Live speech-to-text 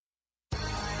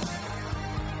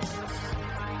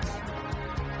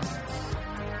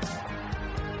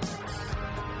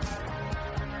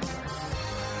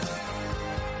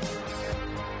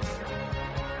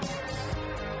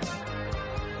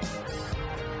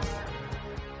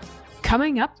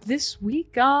Coming up this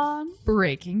week on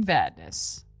Breaking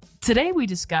Badness. Today we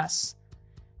discuss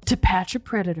To Patch a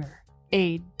Predator,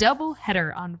 a double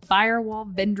header on firewall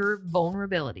vendor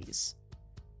vulnerabilities.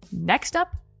 Next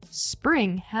up,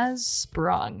 spring has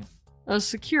sprung, a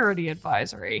security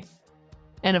advisory.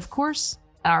 And of course,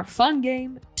 our fun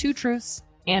game, Two Truths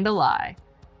and a Lie.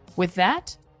 With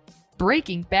that,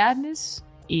 Breaking Badness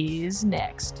is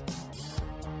next.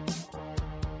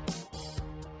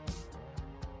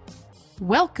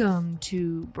 Welcome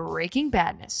to Breaking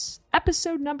Badness,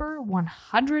 episode number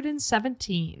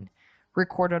 117,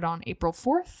 recorded on April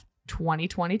 4th,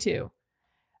 2022.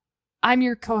 I'm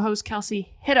your co-host,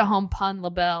 Kelsey, hit a home pun,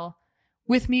 LaBelle.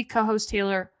 With me, co-host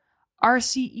Taylor,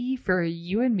 RCE for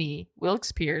you and me,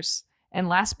 Wilkes Pierce. And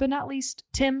last but not least,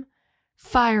 Tim,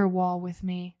 Firewall with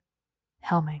me,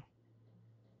 Helming.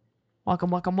 Welcome,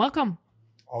 welcome, welcome.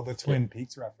 All the Twin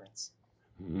Peaks reference.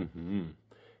 Mm-hmm.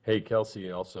 Hey,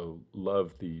 Kelsey, also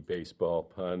love the baseball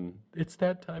pun. It's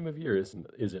that time of year, is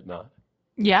it not?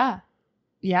 Yeah,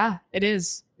 it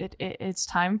is. It's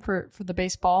time for the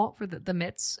baseball, for the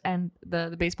mitts and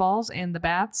the baseballs and the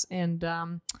bats and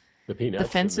the peanuts, the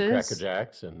fences, and the Cracker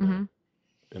Jacks, and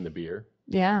and the beer.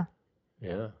 Yeah.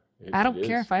 I don't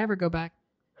care if I ever go back.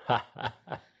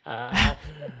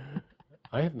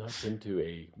 I have not been to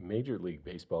a Major League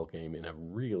Baseball game in a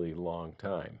really long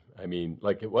time. I mean,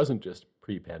 like, it wasn't just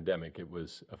pre-pandemic. It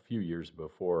was a few years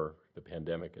before the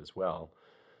pandemic as well.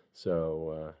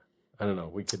 So I don't know.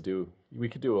 We could do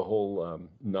a whole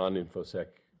non-infosec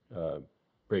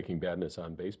Breaking Badness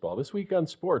on baseball this week on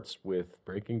sports with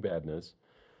Breaking Badness.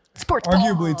 Sports.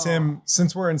 Arguably, Tim,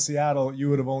 since we're in Seattle, you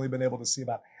would have only been able to see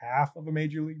about half of a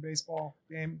Major League Baseball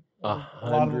game.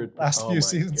 100. Last few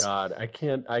seasons. God, I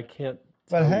can't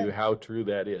tell you how true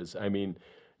that is. I mean,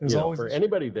 for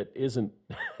anybody that isn't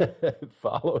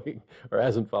following or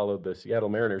hasn't followed the Seattle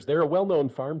Mariners, they're a well-known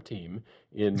farm team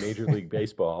in Major League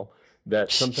Baseball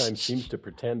that sometimes seems to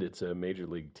pretend it's a Major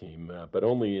League team, but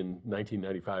only in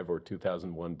 1995 or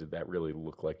 2001 did that really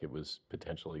look like it was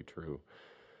potentially true.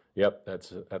 Yep,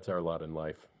 that's our lot in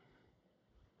life.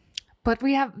 But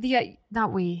we have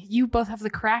you both have the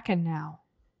Kraken now.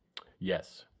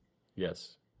 Yes.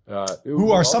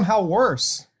 Who are somehow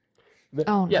worse.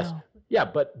 No. Yes. Yeah,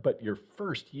 but your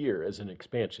first year as an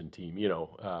expansion team,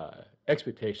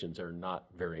 expectations are not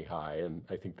very high, and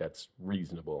I think that's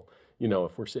reasonable.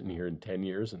 If we're sitting here in 10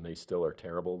 years and they still are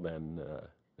terrible, then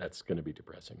that's going to be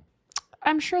depressing.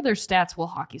 I'm sure their stats will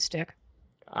hockey stick.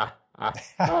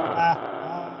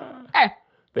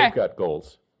 They've got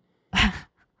goals.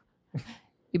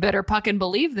 You better fucking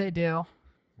believe they do.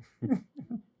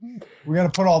 We're going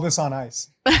to put all this on ice.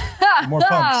 More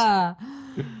pumps.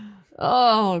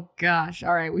 Oh gosh.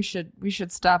 All right, we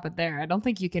should stop it there. I don't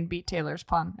think you can beat Taylor's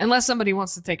pun unless somebody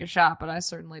wants to take a shot, but I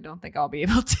certainly don't think I'll be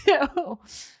able to.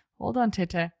 Hold on,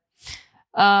 Tete.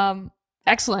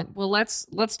 Excellent. Well,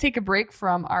 let's take a break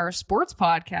from our sports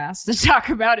podcast to talk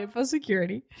about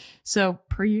infosecurity. So,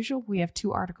 per usual, we have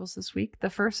two articles this week. The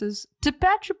first is To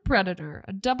Patch a Predator,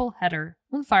 a double header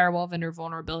on firewall vendor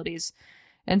vulnerabilities.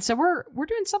 And so we're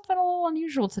doing something a little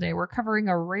unusual today. We're covering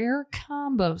a rare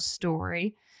combo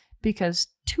story because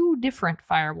two different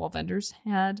firewall vendors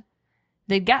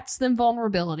they got some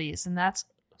vulnerabilities, and that's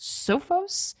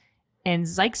Sophos and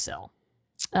Zyxel.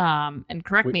 And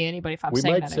correct me, anybody, if I'm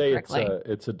saying that incorrectly. We might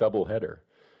say it's a double header.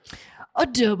 A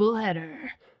double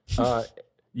header.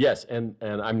 Yes, and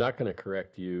I'm not going to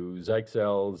correct you.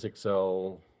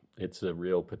 Zyxel, it's a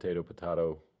real potato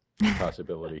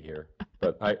possibility here.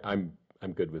 But I'm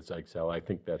good with Zyxel. I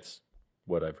think that's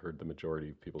what I've heard the majority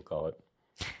of people call it.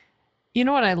 You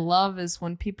know what I love is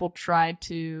when people try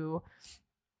to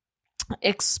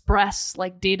express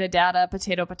like data,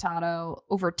 potato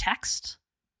over text.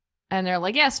 And they're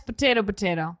like, yes, potato,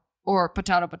 or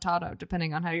potato,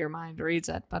 depending on how your mind reads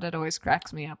it. But it always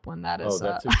cracks me up when that is. Oh,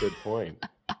 that's a good point.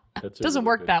 Doesn't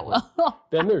work that well.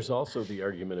 Then there's also the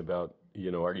argument about,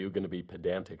 are you going to be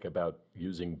pedantic about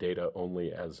using data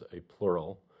only as a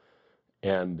plural?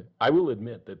 And I will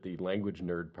admit that the language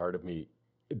nerd part of me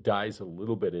dies a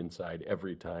little bit inside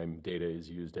every time data is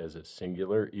used as a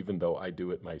singular, even though I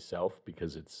do it myself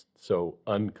because it's so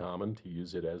uncommon to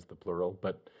use it as the plural.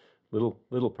 But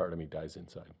little part of me dies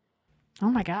inside.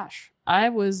 Oh my gosh. I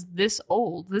was this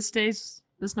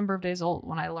number of days old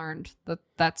when I learned that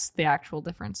that's the actual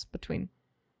difference between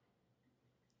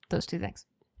those two things.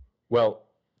 Well,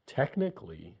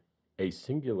 technically, a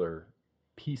singular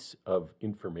piece of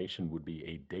information would be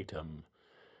a datum,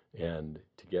 and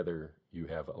together you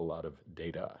have a lot of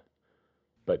data.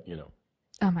 But,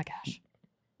 oh my gosh.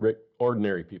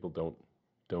 Ordinary people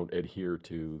don't adhere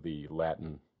to the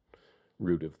Latin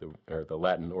root of the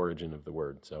Latin origin of the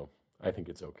word. So I think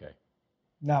it's okay.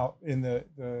 Now, in the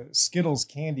Skittles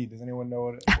candy, does anyone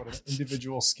know what an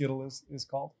individual Skittle is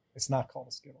called? It's not called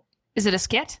a Skittle. Is it a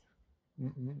skit?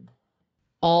 Mm-mm.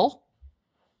 All?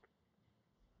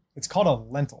 It's called a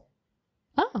lentil.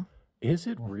 Oh. Is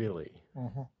it really?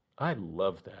 Mm-hmm. I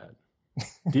love that.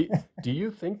 Do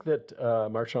you think that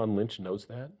Marshawn Lynch knows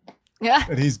that? Yeah.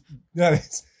 That he's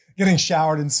getting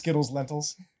showered in Skittles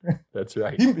lentils. That's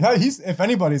right. He's if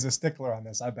anybody's a stickler on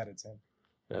this, I bet it's him.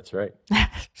 That's right.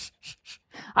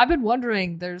 I've been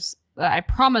wondering, I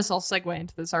promise I'll segue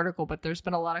into this article, but there's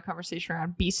been a lot of conversation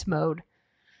around beast mode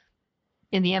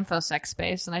in the InfoSec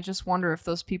space, and I just wonder if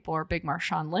those people are big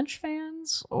Marshawn Lynch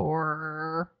fans,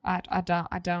 or I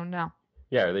don't know.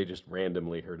 Yeah, or they just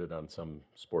randomly heard it on some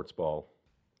sports ball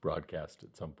broadcast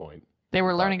at some point. They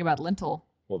were learning about lentil.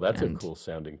 Well, that's a cool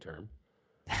sounding term.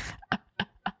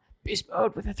 Beast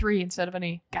mode with a 3 instead of an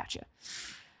E. Gotcha.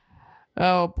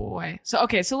 Oh boy. So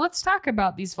let's talk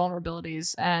about these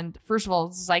vulnerabilities. And first of all,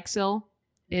 Zyxel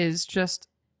is just,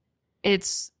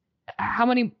 it's, how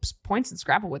many points in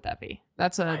Scrabble would that be?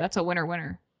 That's a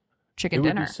winner chicken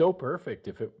dinner. It would be so perfect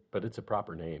but it's a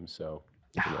proper name. So,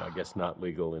 I guess not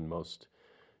legal in most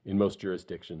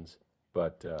jurisdictions,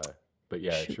 but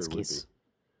yeah, it sure would be.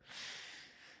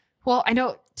 Well, I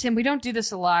know, Tim, we don't do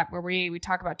this a lot where we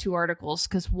talk about 2 articles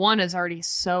because one is already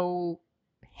so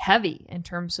heavy in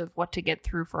terms of what to get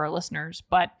through for our listeners.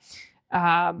 But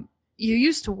you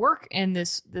used to work in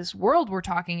this world we're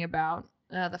talking about,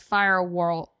 the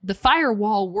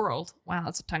firewall world. Wow,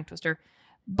 that's a tongue twister.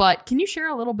 But can you share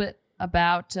a little bit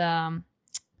about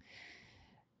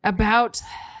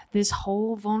this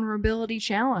whole vulnerability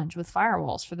challenge with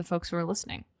firewalls for the folks who are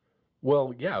listening?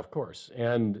 Well, yeah, of course.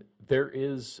 And there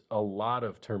is a lot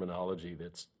of terminology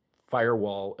that's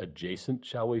firewall adjacent,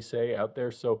 shall we say, out there.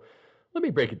 So let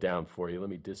me break it down for you. Let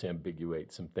me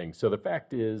disambiguate some things. So the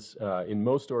fact is, in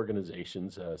most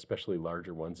organizations, especially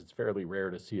larger ones, it's fairly rare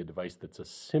to see a device that's a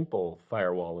simple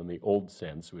firewall in the old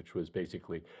sense, which was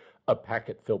basically a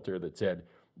packet filter that said,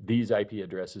 these IP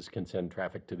addresses can send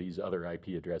traffic to these other IP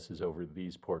addresses over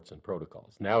these ports and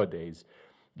protocols. Nowadays,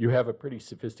 you have a pretty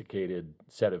sophisticated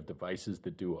set of devices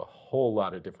that do a whole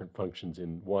lot of different functions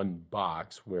in one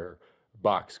box, where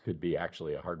box could be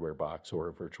actually a hardware box or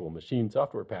a virtual machine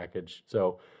software package.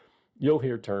 So you'll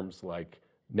hear terms like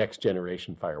next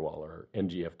generation firewall or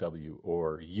NGFW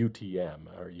or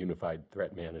UTM or Unified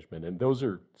Threat Management. And those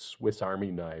are Swiss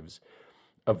Army knives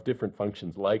of different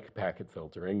functions like packet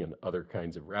filtering and other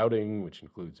kinds of routing, which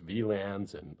includes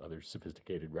VLANs and other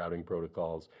sophisticated routing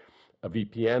protocols,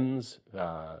 VPNs,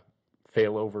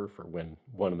 failover for when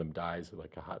one of them dies,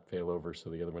 like a hot failover, so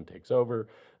the other one takes over,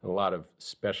 and a lot of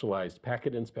specialized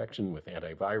packet inspection with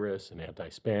antivirus and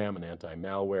anti-spam and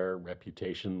anti-malware,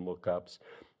 reputation lookups,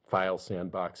 file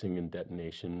sandboxing and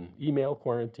detonation, email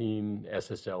quarantine,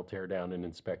 SSL teardown and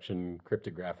inspection,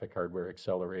 cryptographic hardware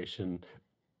acceleration.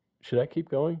 Should I keep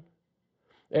going?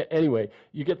 Anyway,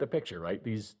 you get the picture, right?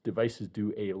 These devices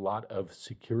do a lot of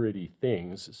security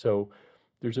things, so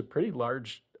there's a pretty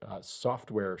large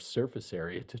software surface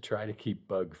area to try to keep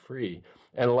bug-free.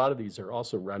 And a lot of these are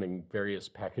also running various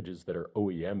packages that are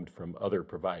OEM'd from other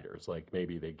providers, like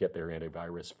maybe they get their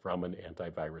antivirus from an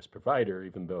antivirus provider,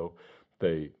 even though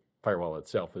the firewall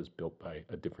itself is built by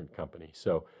a different company.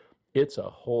 So it's a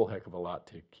whole heck of a lot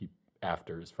to keep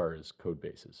after as far as code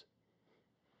bases.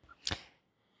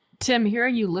 Tim,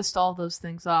 hearing you list all those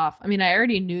things off, I mean, I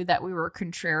already knew that we were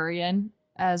contrarian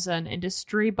as an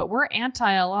industry, but we're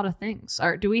anti a lot of things.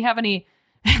 Do we have any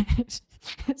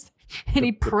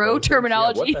pro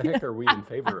terminology? Yeah, what the heck are we in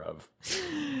favor of?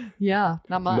 Yeah,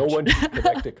 not much. No one should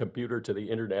connect a computer to the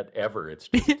internet ever. It's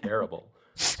just terrible.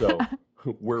 So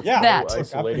we're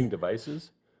isolating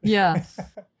devices. Yeah.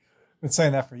 Been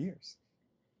saying that for years.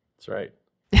 That's right.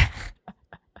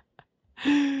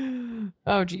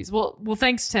 Oh, geez. Well,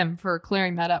 thanks, Tim, for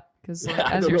clearing that up. Because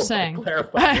as you're saying,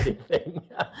 clarify anything.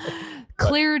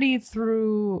 Clarity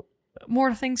through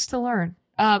more things to learn.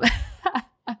 But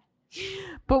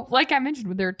like I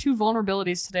mentioned, there are 2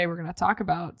 vulnerabilities today we're going to talk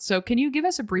about. So can you give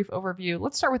us a brief overview?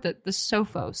 Let's start with the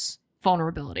Sophos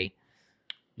vulnerability.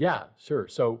 Yeah, sure.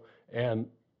 So, and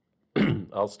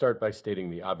I'll start by stating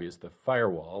the obvious, the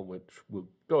firewall, which we'll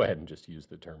go ahead and just use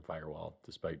the term firewall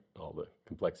despite all the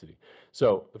complexity.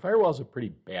 So the firewall is a pretty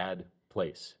bad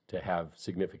place to have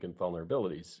significant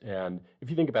vulnerabilities. And if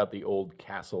you think about the old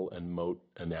castle and moat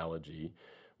analogy,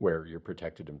 where your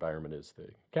protected environment is the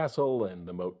castle and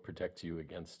the moat protects you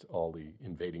against all the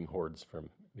invading hordes from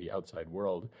the outside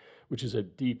world, which is a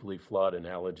deeply flawed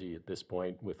analogy at this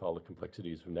point with all the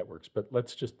complexities of networks. But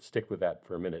let's just stick with that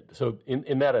for a minute. So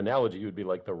in that analogy, you would be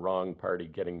like the wrong party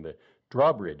getting the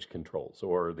drawbridge controls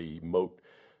or the moat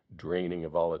draining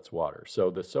of all its water. So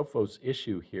the Sophos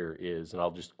issue here is, and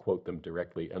I'll just quote them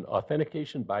directly, an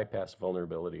authentication bypass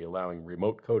vulnerability allowing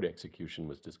remote code execution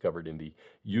was discovered in the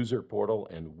user portal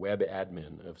and web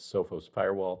admin of Sophos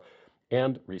Firewall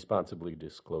and responsibly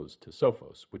disclosed to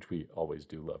Sophos, which we always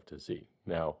do love to see.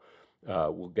 Now,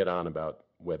 we'll get on about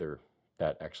whether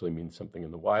that actually means something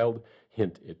in the wild.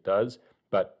 Hint, it does.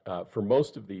 But for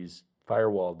most of these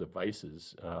firewall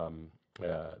devices,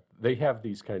 they have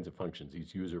these kinds of functions,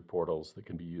 these user portals that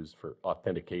can be used for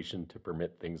authentication to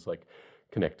permit things like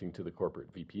connecting to the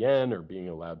corporate VPN or being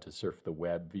allowed to surf the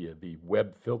web via the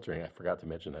web filtering. I forgot to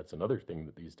mention that's another thing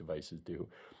that these devices do.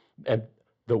 And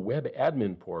the web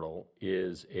admin portal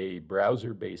is a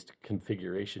browser-based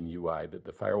configuration UI that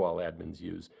the firewall admins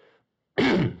use.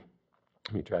 Let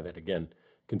me try that again.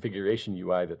 Configuration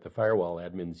UI that the firewall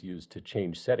admins use to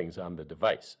change settings on the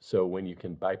device. So when you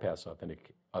can bypass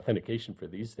authentication for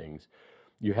these things,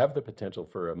 you have the potential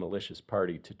for a malicious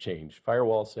party to change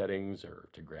firewall settings or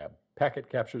to grab packet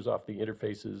captures off the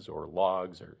interfaces or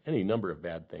logs or any number of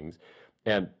bad things.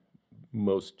 And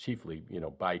most chiefly,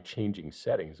 by changing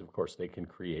settings, of course, they can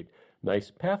create nice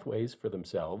pathways for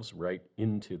themselves right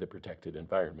into the protected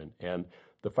environment. And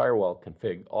the firewall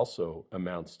config also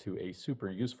amounts to a super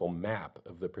useful map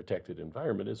of the protected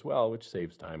environment as well, which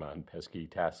saves time on pesky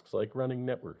tasks like running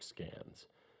network scans.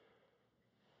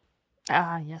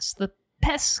 Ah, yes, the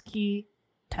pesky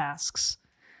tasks.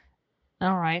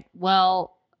 All right.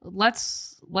 Well,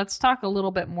 let's talk a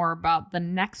little bit more about the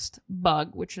next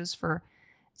bug, which is for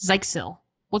Zyxel.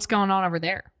 What's going on over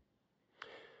there?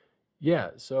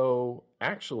 Yeah, so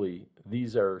actually,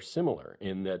 these are similar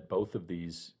in that both of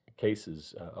these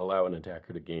cases allow an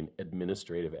attacker to gain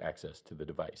administrative access to the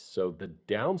device. So the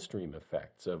downstream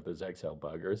effects of the Zyxel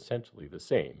bug are essentially the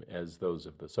same as those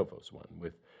of the Sophos one,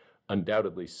 with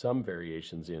undoubtedly some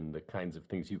variations in the kinds of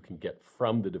things you can get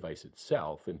from the device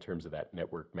itself in terms of that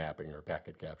network mapping or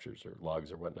packet captures or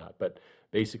logs or whatnot. But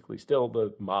basically still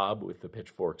the mob with the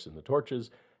pitchforks and the torches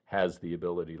has the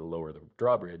ability to lower the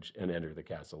drawbridge and enter the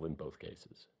castle in both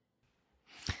cases.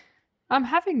 I'm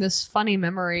having this funny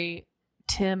memory,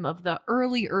 Tim, of the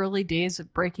early days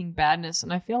of Breaking Badness,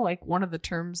 and I feel like one of the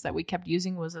terms that we kept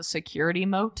using was a security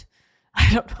moat.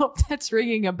 I don't know if that's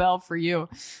ringing a bell for you.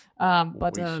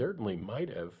 But we certainly might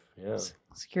have, yeah.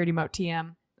 Security moat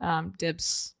TM,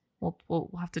 dibs. We'll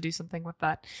have to do something with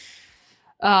that.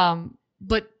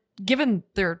 But given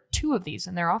there are two of these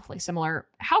and they're awfully similar,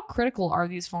 how critical are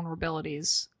these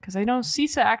vulnerabilities? Because I know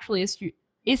CISA actually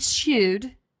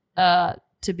issued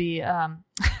to be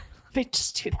let me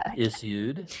just do that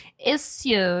again.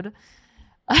 Issued.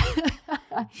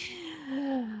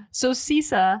 So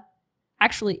CISA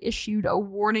actually issued a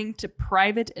warning to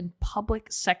private and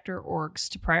public sector orgs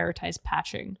to prioritize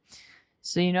patching.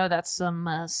 So that's some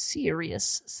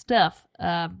serious stuff.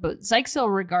 But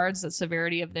Zyxel regards the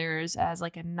severity of theirs as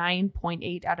like a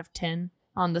 9.8 out of 10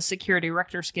 on the security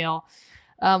Richter scale.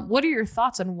 What are your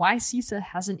thoughts on why CISA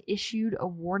hasn't issued a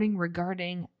warning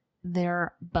regarding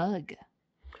their bug?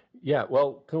 Yeah,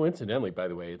 well, coincidentally, by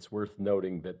the way, it's worth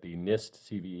noting that the NIST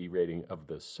CVE rating of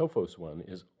the Sophos one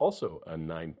is also a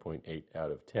 9.8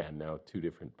 out of 10. Now, two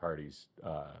different parties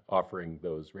offering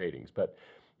those ratings. But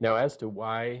now, as to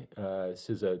why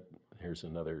CISA, here's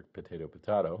another potato,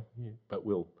 but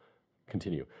we'll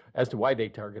continue. As to why they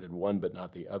targeted one but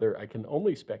not the other, I can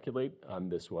only speculate on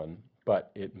this one,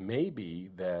 but it may be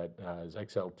that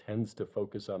Zyxel tends to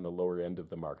focus on the lower end of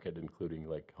the market, including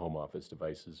like home office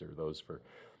devices or those for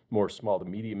more small to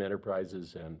medium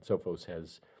enterprises, and Sophos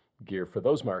has gear for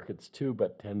those markets too,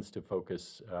 but tends to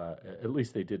focus, at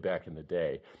least they did back in the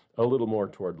day, a little more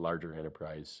toward larger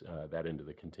enterprise, that end of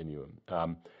the continuum.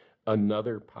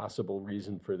 Another possible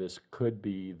reason for this could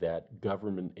be that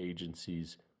government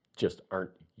agencies just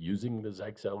aren't using the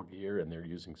Zyxel gear and they're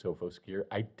using Sophos gear.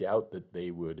 I doubt that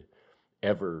they would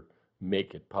ever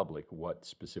make it public what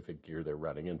specific gear they're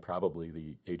running, and probably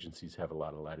the agencies have a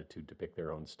lot of latitude to pick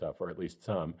their own stuff, or at least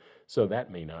some. So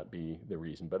that may not be the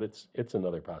reason, but it's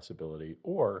another possibility.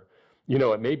 Or,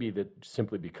 it may be that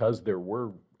simply because there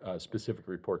were specific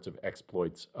reports of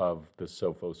exploits of the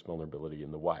Sophos vulnerability in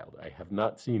the wild. I have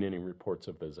not seen any reports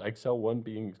of the Zyxel one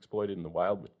being exploited in the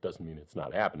wild, which doesn't mean it's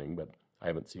not happening, but I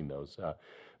haven't seen those.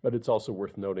 But it's also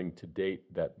worth noting to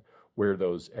date that where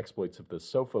those exploits of the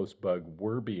Sophos bug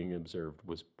were being observed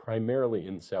was primarily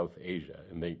in South Asia,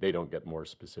 and they don't get more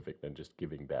specific than just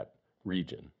giving that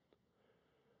region.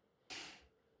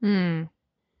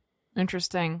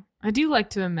 Interesting. I do like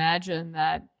to imagine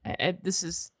that this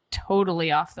is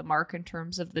totally off the mark in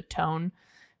terms of the tone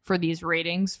for these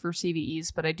ratings for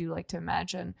CVEs, but I do like to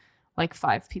imagine like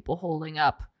 5 people holding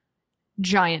up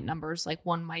giant numbers like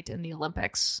one might in the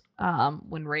Olympics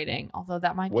when rating, although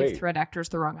that might give threat actors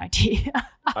the wrong idea.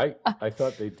 I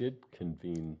thought they did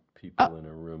convene people in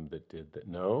a room that did that.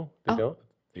 No, they don't.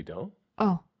 They don't?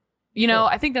 Oh.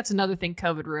 I think that's another thing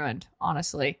COVID ruined,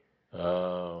 honestly.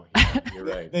 Oh, yeah, you're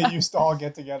right. They used to all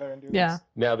get together and do this.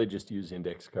 Now they just use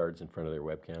index cards in front of their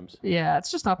webcams. Yeah,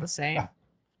 it's just not the same.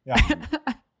 Yeah.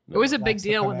 It was a big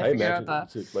deal when they figured out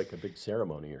that. It's like a big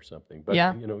ceremony or something. But,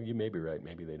 you may be right.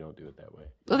 Maybe they don't do it that way.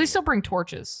 Well, they still bring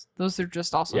torches. Those are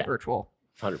just also virtual.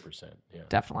 100%. Yeah.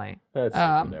 Definitely. That's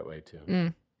different that way,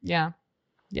 too. Yeah.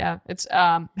 Yeah. It's,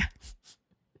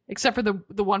 except for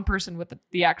the one person with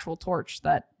the actual torch,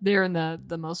 that they're in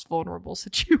the most vulnerable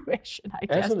situation, I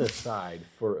guess. As an aside,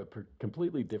 for a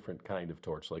completely different kind of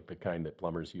torch, like the kind that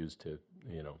plumbers use to,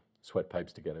 sweat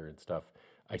pipes together and stuff,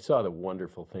 I saw the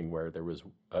wonderful thing where there was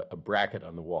a bracket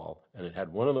on the wall, and it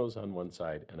had one of those on one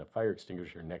side and a fire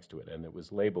extinguisher next to it, and it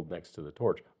was labeled next to the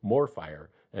torch, more fire,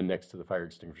 and next to the fire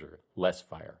extinguisher, less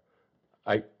fire.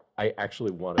 I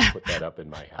actually want to put that up in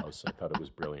my house. I thought it was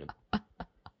brilliant.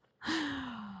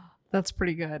 That's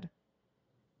pretty good.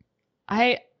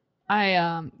 I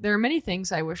there are many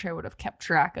things I wish I would have kept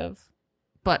track of,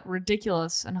 but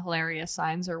ridiculous and hilarious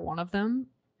signs are one of them,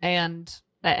 and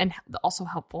also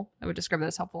helpful. I would describe that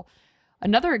as helpful.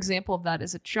 Another example of that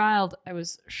is a child. I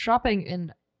was shopping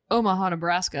in Omaha,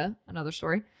 Nebraska, another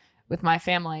story, with my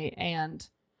family, and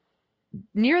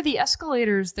near the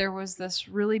escalators, there was this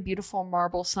really beautiful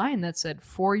marble sign that said,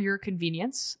 "For your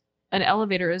convenience, an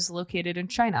elevator is located in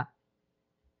China."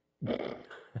 I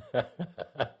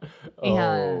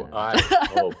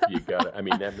hope you got it. I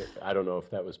mean, I don't know if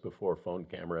that was before phone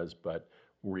cameras, but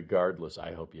regardless,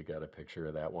 I hope you got a picture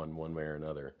of that one way or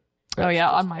another. That's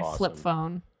on my flip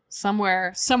phone.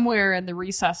 Somewhere in the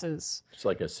recesses. It's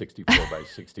like a 64 by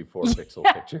 64 pixel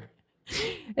picture.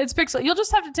 It's pixel. You'll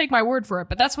just have to take my word for it,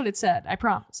 but that's what it said. I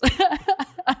promise.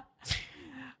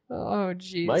 Oh,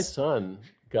 geez. My son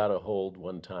got a hold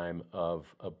one time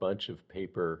of a bunch of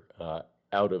paper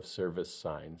out of service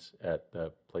signs at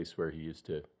the place where he used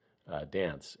to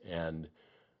dance, and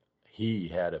he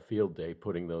had a field day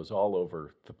putting those all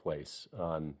over the place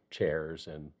on chairs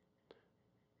and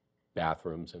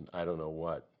bathrooms and I don't know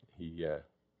what. He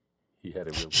had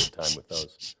a real good time with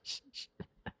those.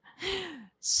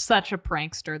 Such a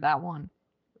prankster, that one.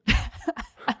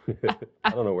 I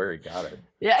don't know where he got it.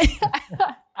 Yeah.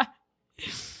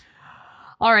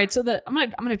 All right, so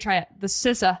I'm gonna try it. The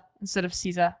CISA instead of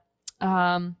CISA.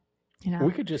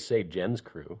 We could just say Jen's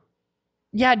Crew.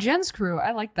 Yeah, Jen's Crew.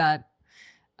 I like that.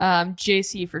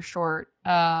 JC for short.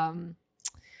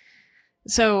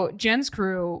 So Jen's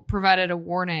Crew provided a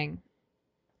warning,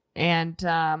 and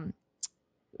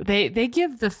they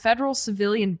give the federal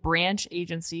civilian branch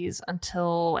agencies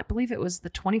until, I believe it was the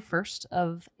 21st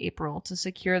of April, to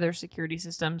secure their security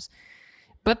systems.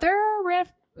 But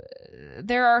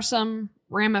there are some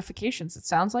ramifications, it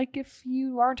sounds like, if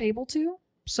you aren't able to.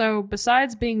 So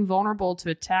besides being vulnerable to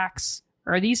attacks,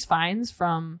 are these fines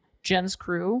from Jen's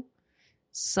Crew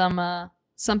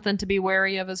something to be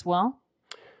wary of as well?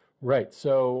 Right.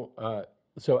 So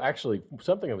actually,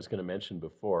 something I was going to mention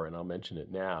before, and I'll mention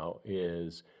it now,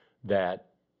 is that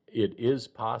it is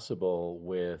possible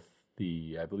with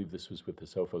I believe this was with the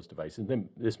Sophos device, and then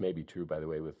this may be true, by the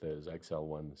way, with the Zyxel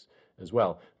ones as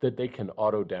well, that they can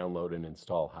auto-download and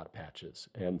install hot patches.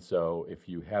 And so if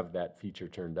you have that feature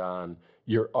turned on,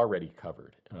 you're already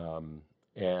covered.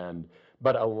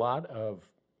 But a lot of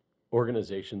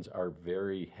organizations are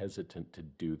very hesitant to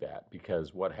do that,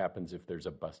 because what happens if there's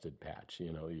a busted patch?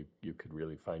 You could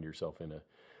really find yourself in a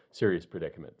serious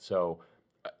predicament. So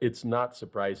it's not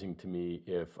surprising to me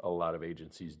if a lot of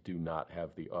agencies do not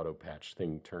have the auto patch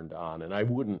thing turned on, and I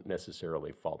wouldn't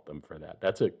necessarily fault them for that.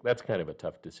 That's kind of a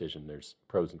tough decision. There's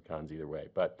pros and cons either way.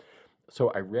 But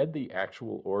so I read the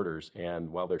actual orders,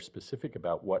 and while they're specific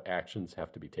about what actions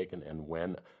have to be taken and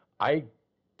when, I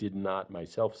did not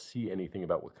myself see anything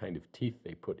about what kind of teeth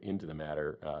they put into the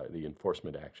matter, the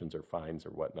enforcement actions or fines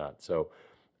or whatnot. So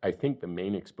I think the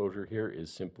main exposure here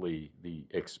is simply the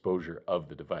exposure of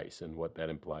the device and what that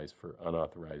implies for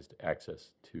unauthorized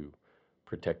access to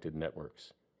protected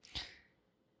networks.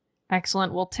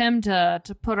 Excellent. Well, Tim, to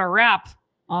put a wrap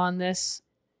on this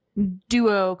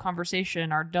duo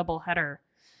conversation, our double header,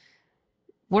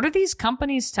 what are these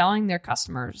companies telling their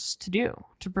customers to do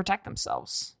to protect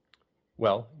themselves?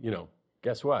 Well,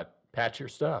 guess what? Patch your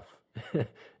stuff.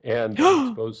 and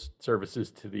expose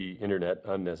services to the internet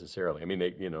unnecessarily. I mean, they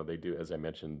do, as I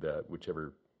mentioned,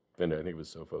 whichever vendor, I think it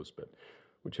was Sophos, but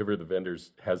whichever the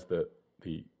vendors has the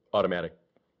automatic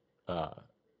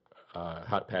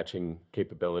hot patching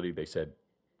capability, they said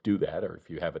do that, or if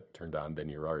you have it turned on, then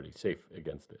you're already safe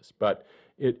against this. But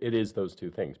it is those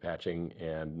two things, patching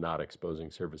and not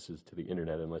exposing services to the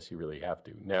internet unless you really have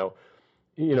to. Now,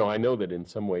 I know that in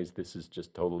some ways this is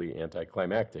just totally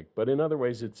anticlimactic, but in other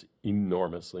ways it's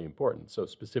enormously important. So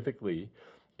specifically,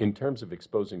 in terms of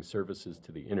exposing services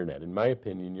to the internet, in my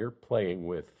opinion, you're playing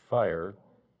with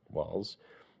firewalls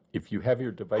if you have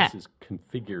your device's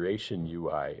configuration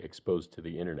UI exposed to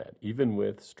the internet, even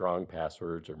with strong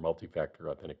passwords or multi-factor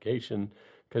authentication,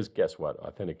 because guess what?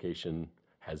 Authentication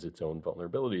has its own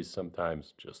vulnerabilities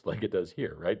sometimes, just like it does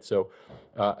here, right? So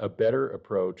a better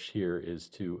approach here is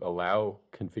to allow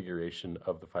configuration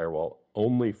of the firewall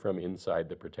only from inside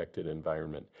the protected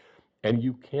environment. And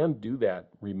you can do that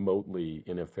remotely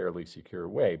in a fairly secure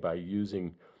way by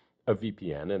using a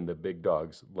VPN, and the big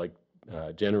dogs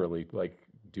generally like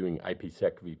doing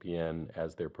IPsec VPN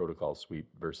as their protocol suite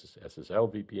versus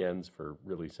SSL VPNs for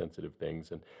really sensitive things.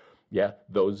 And yeah,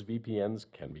 those VPNs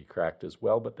can be cracked as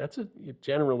well, but that's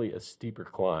generally a steeper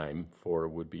climb for a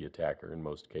would-be attacker in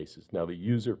most cases. Now, the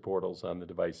user portals on the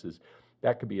devices,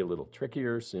 that could be a little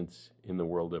trickier, since in the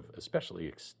world of especially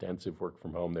extensive work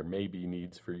from home, there may be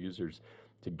needs for users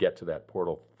to get to that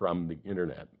portal from the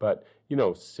internet. But,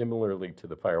 similarly to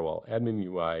the firewall admin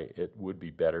UI, it would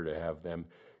be better to have them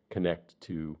connect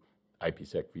to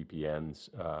IPsec VPNs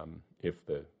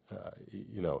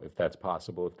if that's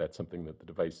possible, if that's something that the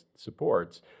device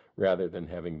supports, rather than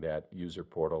having that user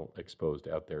portal exposed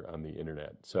out there on the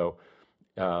internet. So,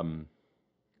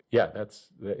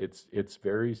 it's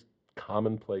very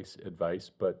commonplace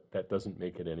advice, but that doesn't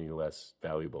make it any less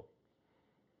valuable.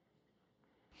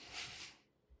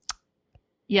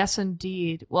 Yes,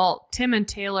 indeed. Well, Tim and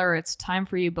Taylor, it's time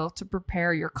for you both to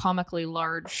prepare your comically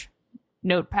large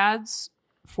notepads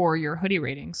for your hoodie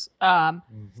ratings.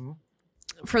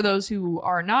 For those who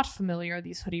are not familiar,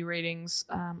 these hoodie ratings,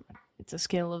 it's a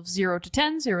scale of 0 to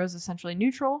 10. 0 is essentially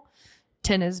neutral.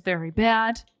 10 is very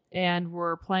bad. And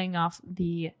we're playing off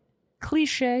the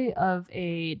cliche of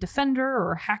a defender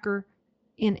or hacker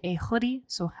in a hoodie.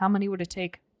 So how many would it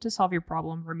take to solve your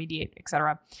problem, remediate,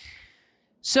 etc.?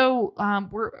 So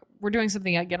we're doing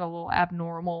something again a little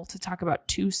abnormal to talk about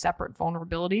two separate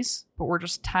vulnerabilities, but we're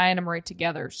just tying them right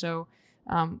together. So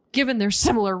given their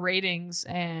similar ratings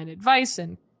and advice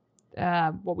and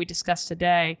what we discussed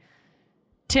today,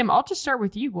 Tim, I'll just start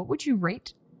with you. What would you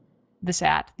rate this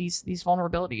at, these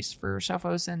vulnerabilities for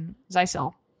Sophos and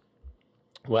Zyxel?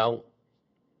 Well,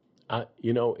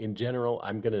 in general,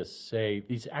 I'm going to say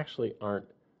these actually aren't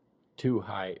too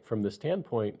high from the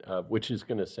standpoint of, which is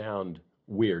going to sound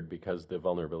weird because the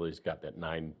vulnerabilities got that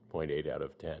 9.8 out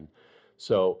of 10.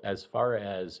 So as far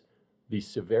as the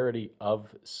severity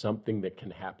of something that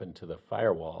can happen to the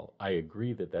firewall, I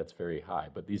agree that that's very high,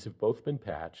 but these have both been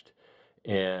patched,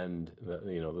 and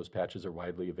those patches are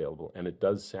widely available, and it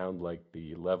does sound like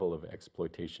the level of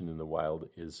exploitation in the wild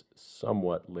is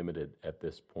somewhat limited at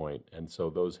this point, and so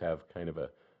those have kind of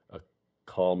a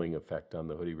calming effect on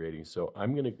the hoodie rating. So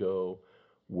I'm going to go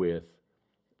with,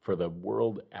 for the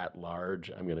world at large,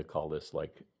 I'm going to call this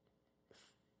like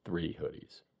 3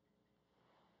 hoodies.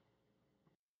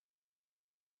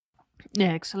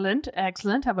 Excellent.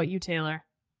 How about you, Taylor?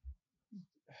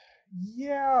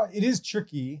 Yeah, it is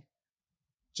tricky.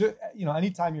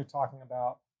 Anytime you're talking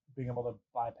about being able to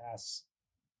bypass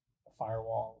a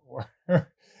firewall or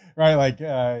right, like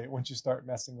once you start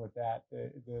messing with that,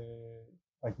 the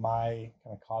my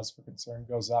kind of cause for concern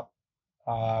goes up.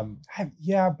 I'll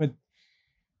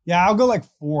go like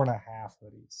 4.5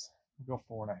 hoodies. I'll go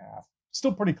 4.5.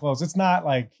 Still pretty close. It's not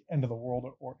like end of the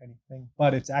world or anything,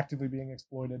 but it's actively being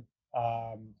exploited. There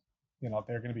are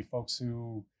going to be folks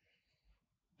who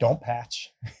don't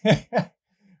patch.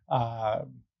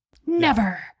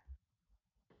 Never.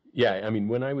 Yeah, I mean,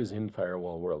 when I was in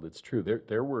firewall world, it's true.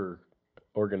 There were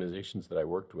organizations that I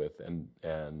worked with, and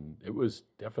it was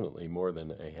definitely more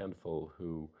than a handful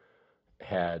who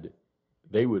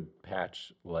they would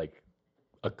patch like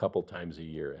a couple times a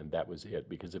year, and that was it.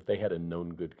 Because if they had a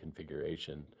known good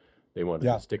configuration, they wanted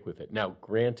to stick with it. Now,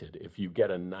 granted, if you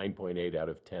get a 9.8 out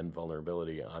of 10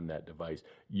 vulnerability on that device,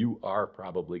 you are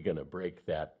probably going to break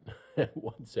that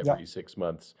once every 6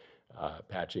 months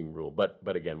patching rule.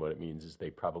 But again, what it means is they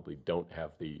probably don't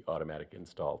have the automatic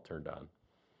install turned on.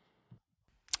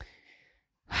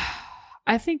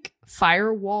 I think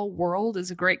Firewall World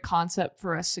is a great concept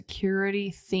for a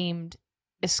security-themed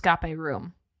escape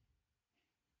room.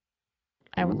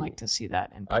 I would like to see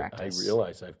that in practice. I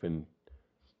realize I've been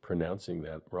pronouncing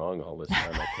that wrong all this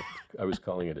time. I was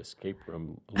calling it escape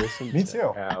room. Listen Me to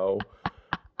too.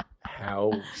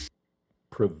 how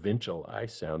provincial I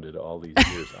sounded all these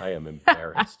years. I am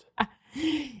embarrassed.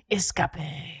 Escape.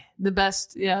 The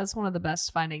best. Yeah, it's one of the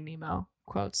best Finding Nemo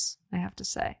quotes, I have to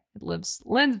say. It lives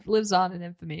on in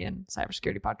infamy in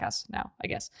cybersecurity podcasts now, I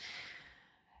guess.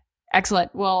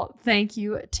 Excellent. Well, thank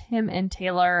you, Tim and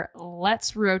Taylor.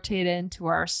 Let's rotate into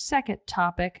our second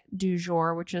topic du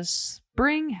jour, which is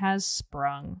spring has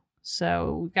sprung.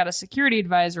 So we've got a security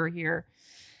advisor here.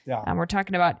 Yeah. And we're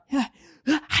talking about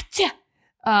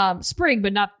spring,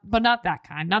 but not that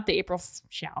kind. Not the April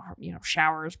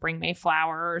showers bring May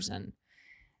flowers and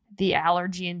the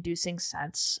allergy-inducing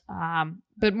scents,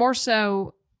 but more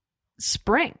so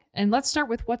spring. And let's start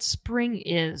with what spring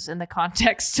is in the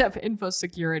context of info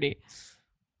security.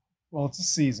 Well, it's a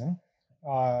season.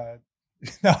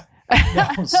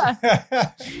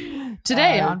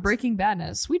 Today on Breaking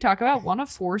Badness, we talk about one of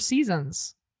 4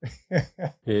 seasons.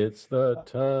 It's the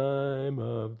time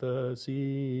of the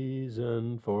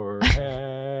season for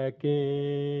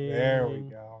hacking. There we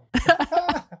go.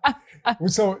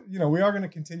 So, we are going to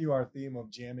continue our theme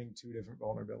of jamming 2 different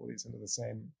vulnerabilities into the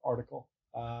same article.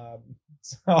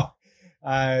 So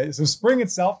Spring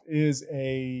itself is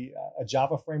a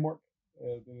Java framework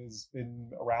that has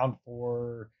been around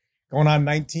for going on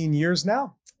 19 years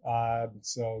now.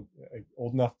 So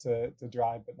old enough to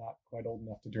drive, but not quite old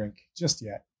enough to drink just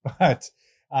yet. But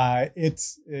it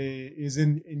is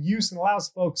in use and allows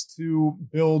folks to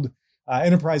build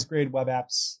enterprise-grade web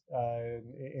apps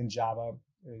in Java,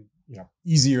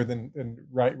 easier than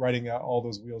writing all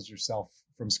those wheels yourself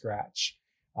from scratch.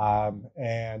 So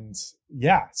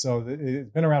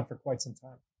it's been around for quite some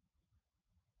time.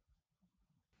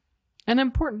 An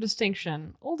important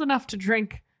distinction: old enough to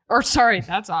drink, or sorry,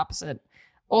 that's opposite.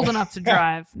 Old enough to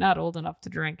drive, not old enough to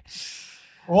drink.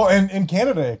 Well, in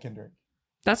Canada, it can drink.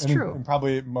 That's true. And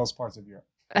probably most parts of Europe.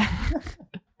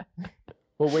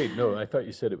 Well, wait, no, I thought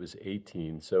you said it was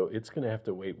 18, so it's going to have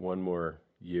to wait one more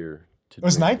year to. It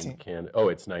was 19. Oh,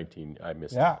 it's 19. I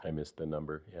missed the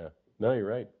number. Yeah. No, you're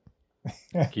right.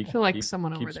 I feel like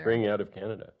someone over there. Keep spring out of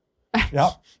Canada.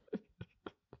 Yep.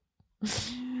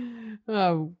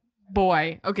 Oh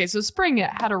boy. Okay, so spring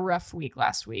had a rough week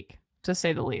last week, to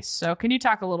say the least. So can you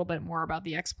talk a little bit more about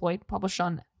the exploit published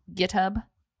on GitHub?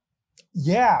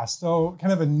 Yeah. So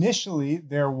kind of initially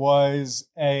there was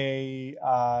an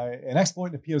exploit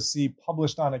in a POC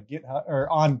published on a GitHub or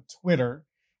on Twitter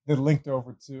that linked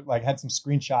over to had some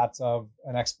screenshots of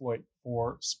an exploit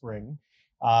for Spring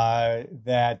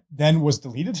that then was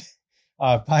deleted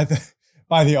by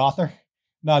the author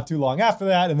not too long after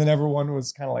that. And then everyone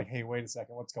was kind of like, hey, wait a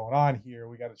second, what's going on here?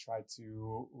 We got to try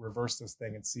to reverse this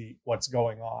thing and see what's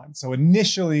going on. So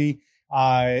initially,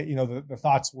 the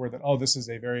thoughts were that, this is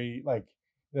a very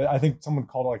I think someone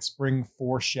called it Spring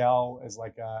 4 Shell as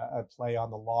a play on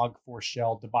the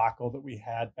Log4Shell debacle that we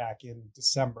had back in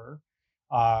December,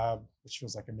 which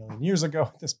feels like a million years ago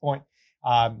at this point.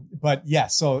 But yeah,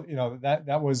 so,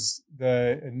 that was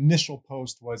the initial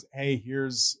post was, hey,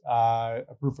 here's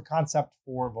a proof of concept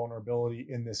for vulnerability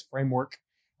in this framework.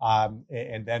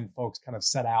 And then folks kind of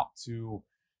set out to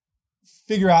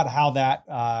figure out how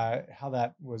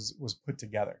that was put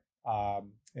together.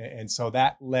 And so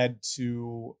that led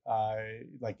to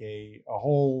a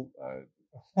whole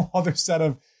other set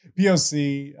of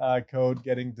POC code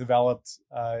getting developed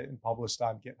and published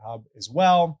on GitHub as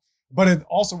well. But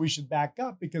we should back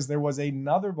up because there was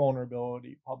another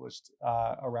vulnerability published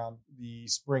around the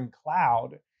Spring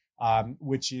Cloud,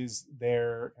 which is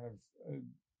their kind of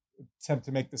attempt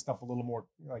to make this stuff a little more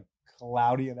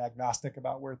cloudy and agnostic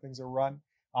about where things are run.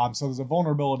 So there's a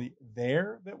vulnerability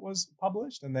there that was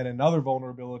published, and then another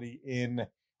vulnerability in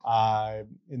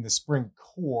the Spring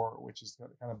Core, which is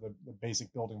kind of the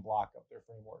basic building block of their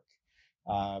framework.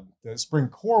 The Spring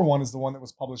Core one is the one that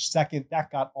was published second.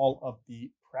 That got all of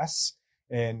the press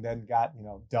and then got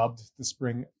dubbed the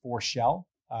Spring 4 Shell.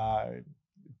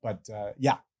 But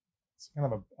it's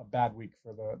kind of a bad week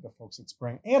for the folks at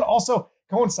Spring, and also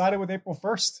coincided with April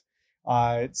 1st.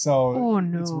 It's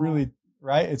really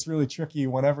right. It's really tricky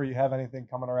whenever you have anything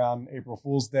coming around April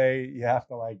Fool's Day. You have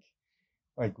to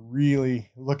really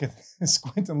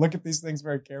squint and look at these things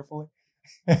very carefully.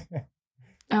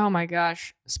 Oh my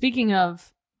gosh. Speaking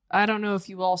of, I don't know if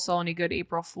you all saw any good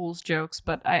April Fool's jokes,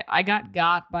 but I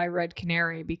got by Red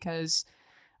Canary because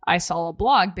I saw a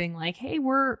blog being like, hey,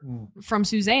 we're from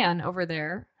Suzanne over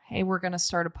there. Hey, we're going to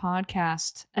start a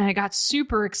podcast. And I got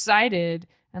super excited,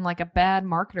 and like a bad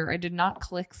marketer, I did not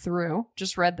click through,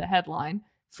 just read the headline,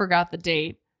 forgot the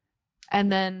date.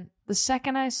 And then the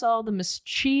second I saw the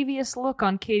mischievous look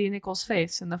on Katie Nichols'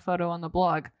 face in the photo on the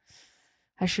blog,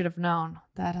 I should have known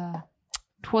that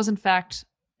it was in fact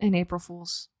an April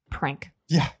Fool's prank.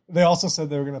 Yeah, they also said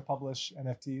they were going to publish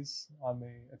NFTs on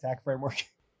the attack framework.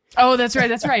 Oh, that's right.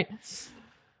 That's right.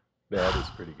 That is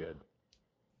pretty good.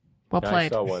 Well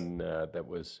played. I saw one that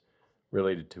was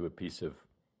related to a piece of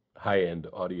high-end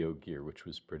audio gear, which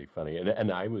was pretty funny.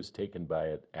 And I was taken by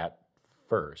it at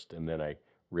first, and then I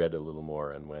read a little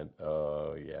more and went,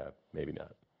 oh, yeah, maybe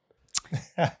not.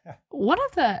 One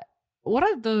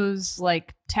of those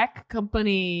like tech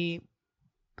company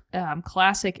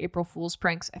classic April Fool's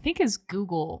pranks, I think, is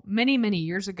Google many, many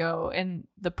years ago. And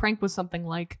the prank was something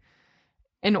like,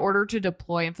 in order to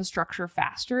deploy infrastructure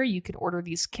faster, you could order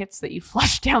these kits that you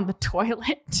flush down the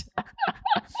toilet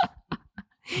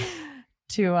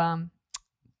to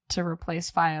replace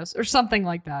FiOS or something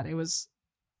like that. It was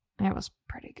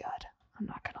pretty good. I'm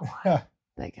not gonna lie.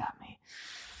 They got me.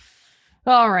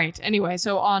 All right. Anyway,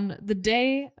 so on the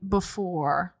day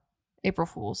before April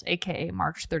Fool's, aka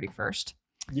March 31st,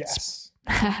 yes,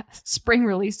 Spring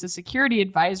released a security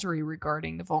advisory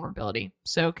regarding the vulnerability.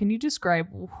 So can you describe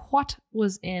what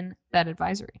was in that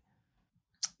advisory?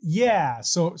 Yeah.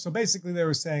 So basically they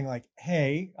were saying like,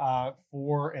 hey,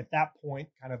 for at that point,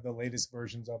 kind of the latest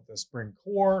versions of the Spring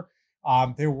Core,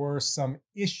 there were some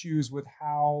issues with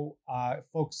how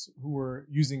folks who were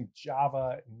using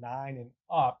Java 9 and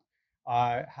up,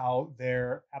 how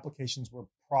their applications were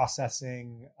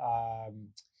processing,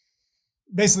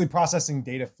 basically processing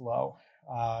data flow.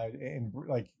 And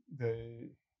like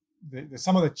the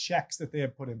some of the checks that they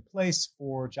had put in place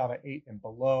for Java 8 and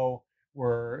below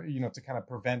were, to kind of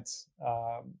prevent,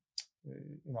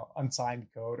 unsigned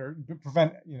code or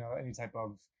prevent, any type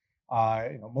of,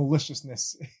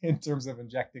 maliciousness in terms of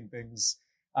injecting things,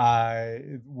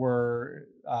 were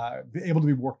able to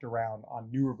be worked around on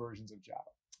newer versions of Java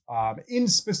in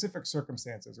specific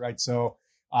circumstances, right? So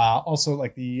also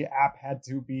like the app had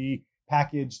to be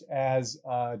packaged as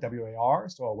WAR,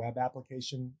 so a web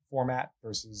application format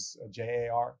versus a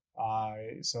JAR.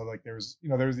 So like there's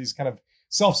these kind of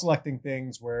self-selecting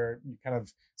things where you kind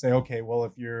of say, okay, well,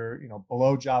 if you're,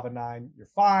 below Java 9, you're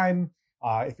fine.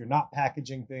 If you're not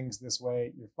packaging things this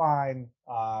way, you're fine.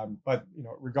 But,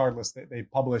 regardless, they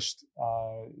published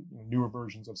newer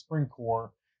versions of Spring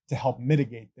Core to help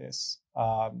mitigate this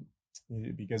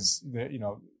because,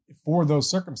 for those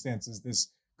circumstances, this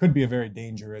could be a very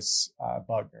dangerous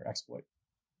bug or exploit.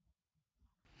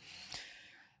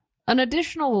 An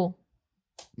additional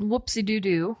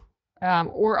whoopsie-doo-doo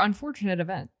or unfortunate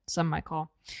event, some might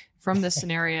call, from this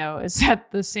scenario is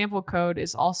that the sample code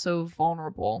is also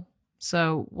vulnerable.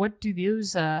 So what do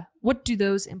those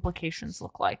implications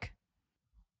look like?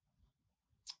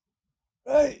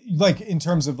 Like in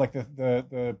terms of like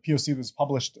the POC was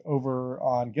published over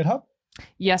on GitHub?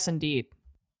 Yes, indeed.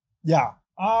 Yeah.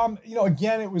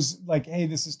 Again, it was like, hey,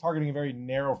 this is targeting a very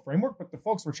narrow framework, but the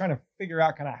folks were trying to figure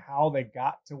out kind of how they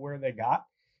got to where they got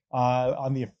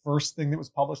on the first thing that was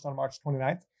published on March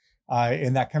 29th.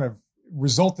 And that kind of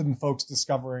resulted in folks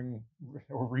discovering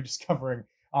or rediscovering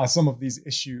some of these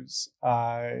issues.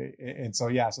 And so,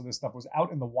 yeah, so this stuff was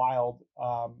out in the wild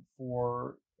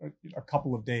for a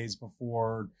couple of days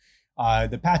before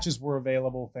the patches were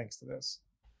available, thanks to this.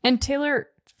 And Taylor,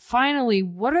 finally,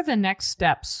 what are the next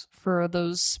steps for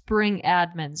those Spring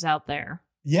admins out there?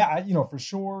 Yeah, for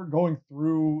sure, going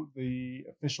through the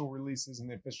official releases and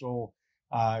the official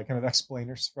kind of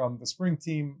explainers from the Spring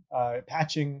team,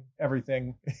 patching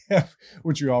everything,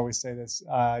 which we always say this.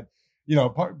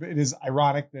 It is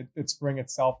ironic that Spring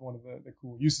itself, one of the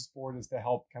cool uses for it is to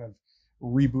help kind of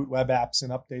reboot web apps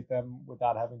and update them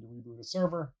without having to reboot a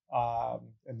server.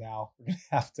 And now we're going to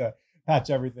have to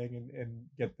patch everything and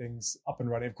get things up and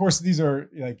running. Of course, these were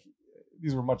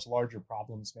much larger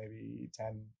problems maybe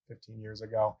 10, 15 years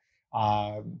ago.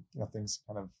 Things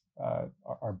kind of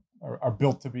are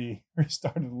built to be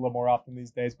restarted a little more often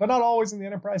these days, but not always in the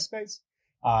enterprise space.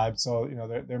 So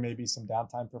there may be some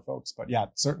downtime for folks, but yeah,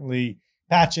 certainly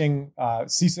patching.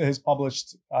 CISA has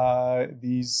published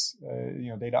these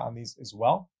data on these as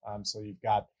well. So you've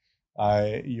got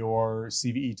your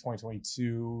CVE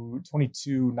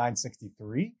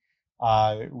 2022-22963,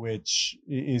 which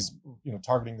is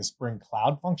targeting the Spring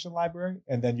Cloud Function Library,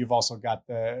 and then you've also got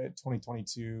the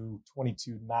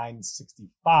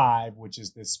 2022-22965, which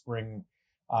is the Spring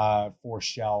 4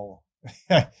 shell,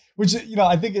 which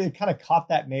I think it kind of caught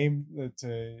that name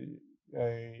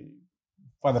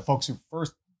by the folks who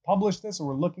first published this or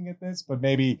were looking at this, but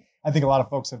maybe I think a lot of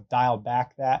folks have dialed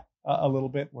back that a little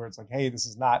bit, where it's like, hey, this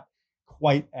is not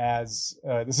quite as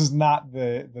this is not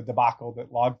the debacle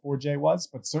that Log4j was,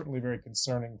 but certainly very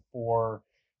concerning for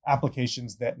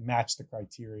applications that match the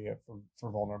criteria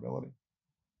for vulnerability.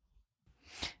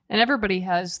 And everybody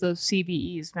has those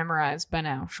CVEs memorized by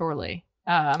now, surely.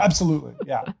 Absolutely,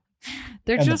 yeah.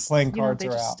 They're and just the playing cards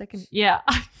are out. Yeah.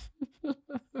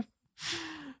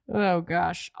 Oh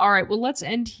gosh. All right. Well, let's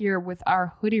end here with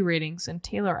our hoodie ratings. And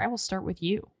Taylor, I will start with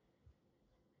you.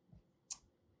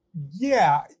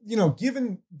 Yeah,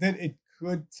 given that it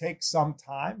could take some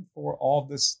time for all of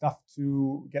this stuff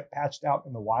to get patched out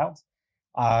in the wild,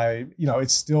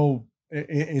 it's still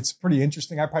it's pretty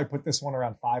interesting. I probably put this one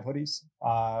around 5 hoodies.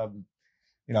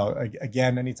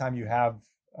 Again, anytime you have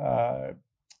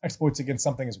exploits against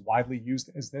something as widely used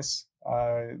as this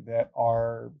that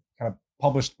are kind of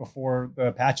published before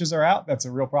the patches are out, that's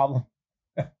a real problem.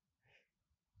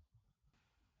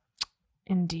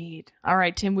 Indeed. All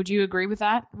right, Tim, would you agree with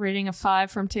that? Rating of 5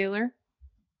 from Taylor?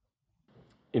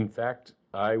 In fact,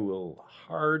 I will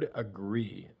hard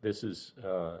agree. This is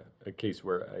a case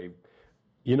where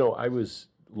I was,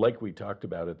 like we talked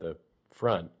about at the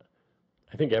front,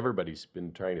 I think everybody's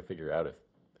been trying to figure out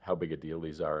how big a deal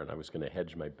these are, and I was going to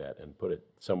hedge my bet and put it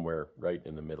somewhere right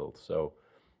in the middle. So,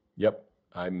 yep,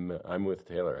 I'm with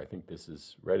Taylor. I think this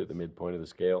is right at the midpoint of the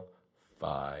scale.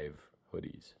 5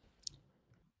 hoodies.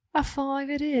 A 5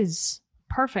 it is.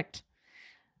 Perfect.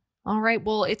 All right.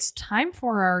 Well, it's time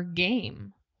for our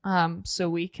game. So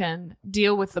we can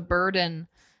deal with the burden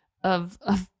of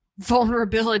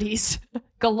vulnerabilities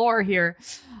galore here.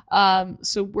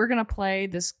 So we're going to play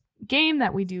this game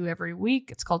that we do every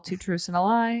week. It's called Two Truths and a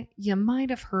Lie. You might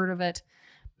have heard of it,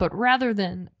 but rather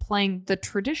than playing the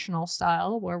traditional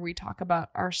style where we talk about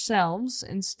ourselves,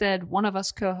 instead, one of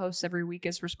us co-hosts every week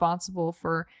is responsible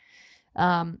for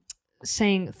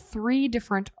saying 3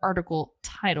 different article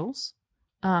titles.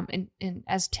 And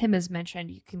as Tim has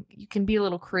mentioned, you can be a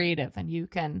little creative and you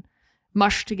can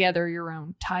mush together your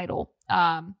own title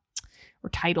or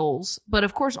titles. But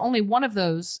of course, only one of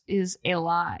those is a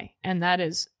lie. And that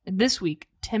is, this week,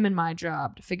 Tim and my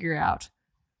job to figure out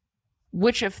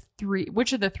which of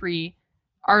the 3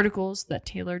 articles that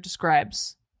Taylor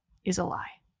describes is a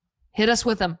lie. Hit us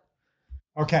with them.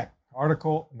 Okay.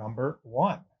 Article number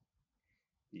 1.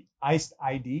 The Iced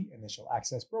ID Initial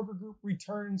Access Broker Group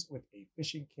returns with a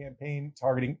phishing campaign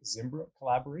targeting Zimbra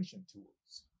collaboration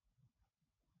tools.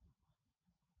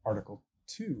 Article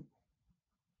 2.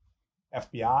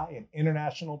 FBI and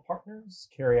international partners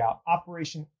carry out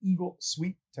Operation Eagle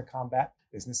Sweep to combat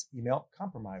business email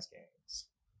compromise gangs.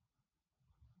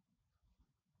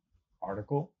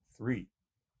 Article 3.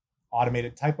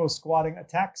 Automated typo squatting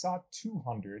attack saw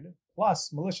 200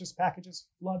 plus malicious packages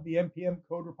flood the NPM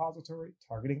code repository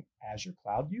targeting Azure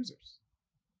Cloud users.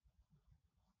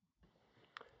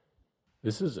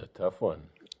 This is a tough one.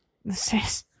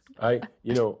 I'm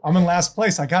in last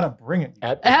place. I got to bring it.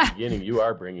 At the beginning, you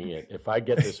are bringing it. If I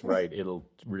get this right, it'll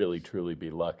really, truly be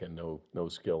luck and no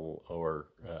skill or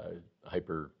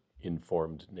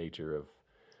hyper-informed nature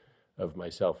of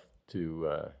myself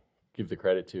to give the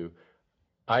credit to.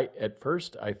 At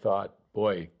first, I thought,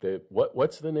 boy,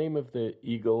 what's the name of the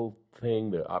Eagle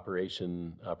thing? The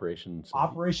Operation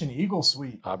Eagle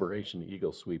Sweep. Operation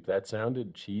Eagle Sweep. That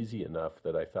sounded cheesy enough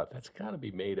that I thought that's got to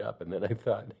be made up. And then I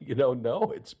thought,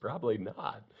 no, it's probably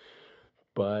not.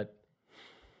 But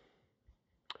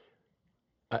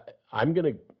I'm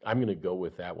gonna go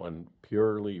with that one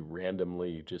purely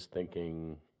randomly, just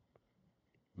thinking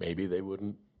maybe they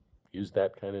wouldn't use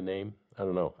that kind of name. I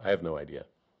don't know. I have no idea.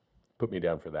 Put me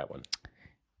down for that one.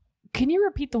 Can you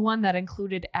repeat the one that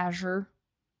included Azure,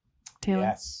 Taylor?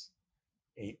 Yes.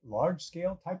 A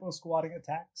large-scale typo squatting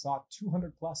attack saw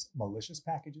 200 plus malicious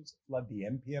packages flood the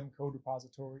NPM code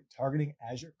repository targeting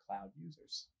Azure Cloud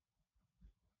users.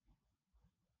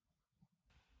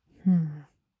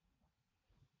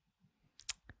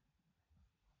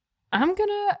 I'm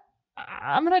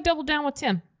gonna double down with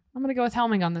Tim. I'm gonna go with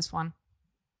Helming on this one.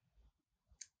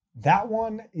 That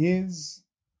one is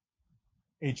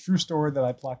a true story that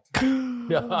I plucked from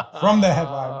the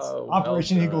headlines.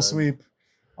 Operation Eagle Sweep.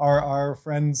 Our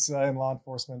friends in law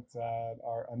enforcement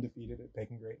are undefeated at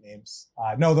picking great names.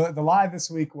 The lie this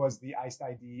week was the Iced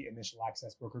ID Initial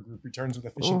Access Broker Group returns with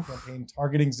a phishing campaign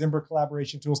targeting Zimbra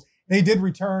collaboration tools. They did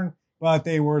return, but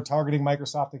they were targeting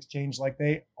Microsoft Exchange like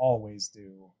they always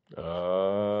do.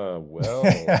 Well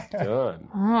done.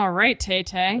 All right,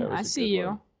 Tay-Tay. I see you.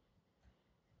 One.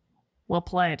 Well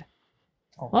played.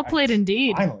 Well played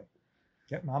indeed. Finally,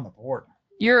 getting on the board.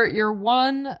 You're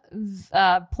 1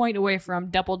 point away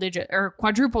from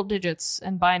quadruple digits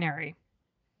and binary.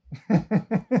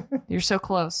 You're so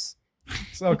close.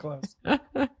 So close.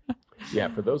 Yeah,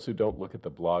 for those who don't look at the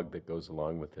blog that goes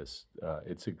along with this,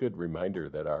 it's a good reminder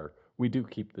that we do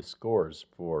keep the scores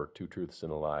for Two Truths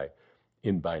and a Lie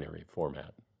in binary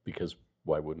format, because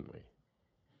why wouldn't we?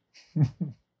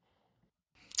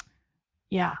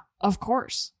 Yeah, of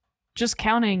course. Just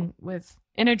counting with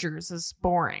integers is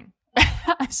boring.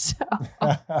 So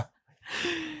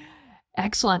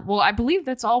excellent. Well, I believe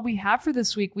that's all we have for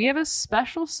this week. We have a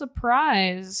special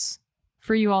surprise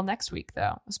for you all next week,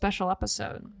 though. A special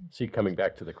episode. See, coming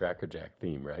back to the Cracker Jack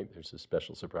theme, right? There's a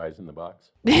special surprise in the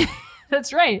box.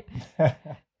 That's right.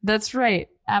 That's right.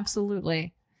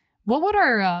 Absolutely. What would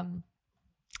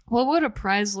a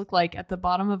prize look like at the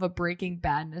bottom of a Breaking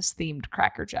Badness themed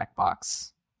Cracker Jack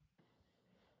box?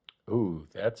 Ooh,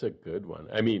 that's a good one.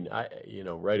 I mean,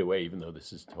 right away, even though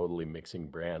this is totally mixing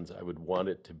brands, I would want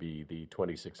it to be the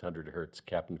 2600 hertz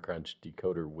Captain Crunch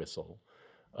decoder whistle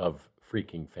of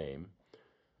freaking fame.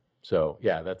 So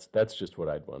yeah, that's just what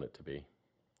I'd want it to be.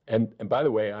 And by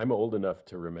the way, I'm old enough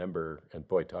to remember, and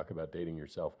boy, talk about dating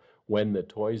yourself, when the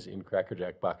toys in Cracker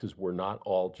Jack boxes were not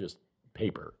all just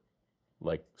paper,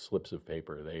 like slips of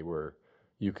paper.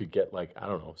 You could get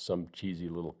some cheesy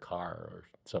little car or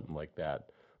something like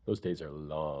that. Those days are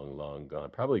long, long gone.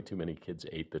 Probably too many kids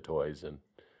ate the toys, and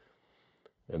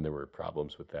there were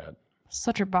problems with that.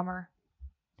 Such a bummer.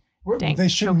 They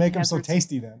shouldn't make them so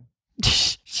tasty then.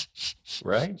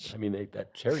 Right? I mean,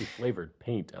 that cherry-flavored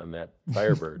paint on that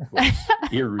Firebird was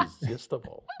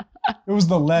irresistible. It was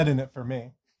the lead in it for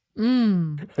me.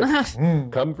 Come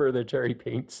for the cherry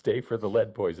paint, stay for the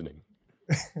lead poisoning.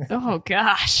 Oh,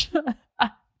 gosh.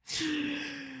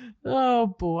 Oh,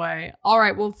 boy. All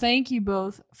right. Well, thank you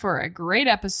both for a great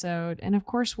episode. And, of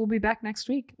course, we'll be back next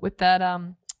week with that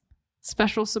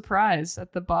special surprise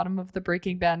at the bottom of the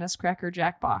Breaking Badness Cracker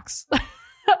Jack box.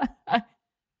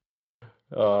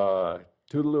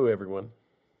 Toodaloo, everyone.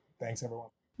 Thanks, everyone.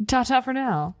 Ta-ta for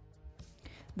now.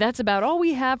 That's about all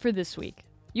we have for this week.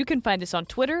 You can find us on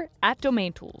Twitter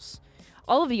 @DomainTools.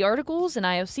 All of the articles and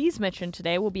IOCs mentioned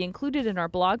today will be included in our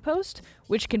blog post,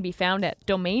 which can be found at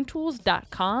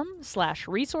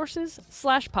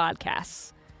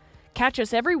domaintools.com/resources/podcasts. Catch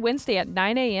us every Wednesday at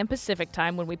 9 a.m. Pacific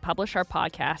time when we publish our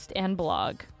podcast and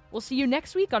blog. We'll see you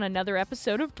next week on another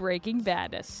episode of Breaking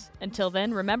Badness. Until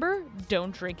then, remember,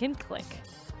 don't drink and click.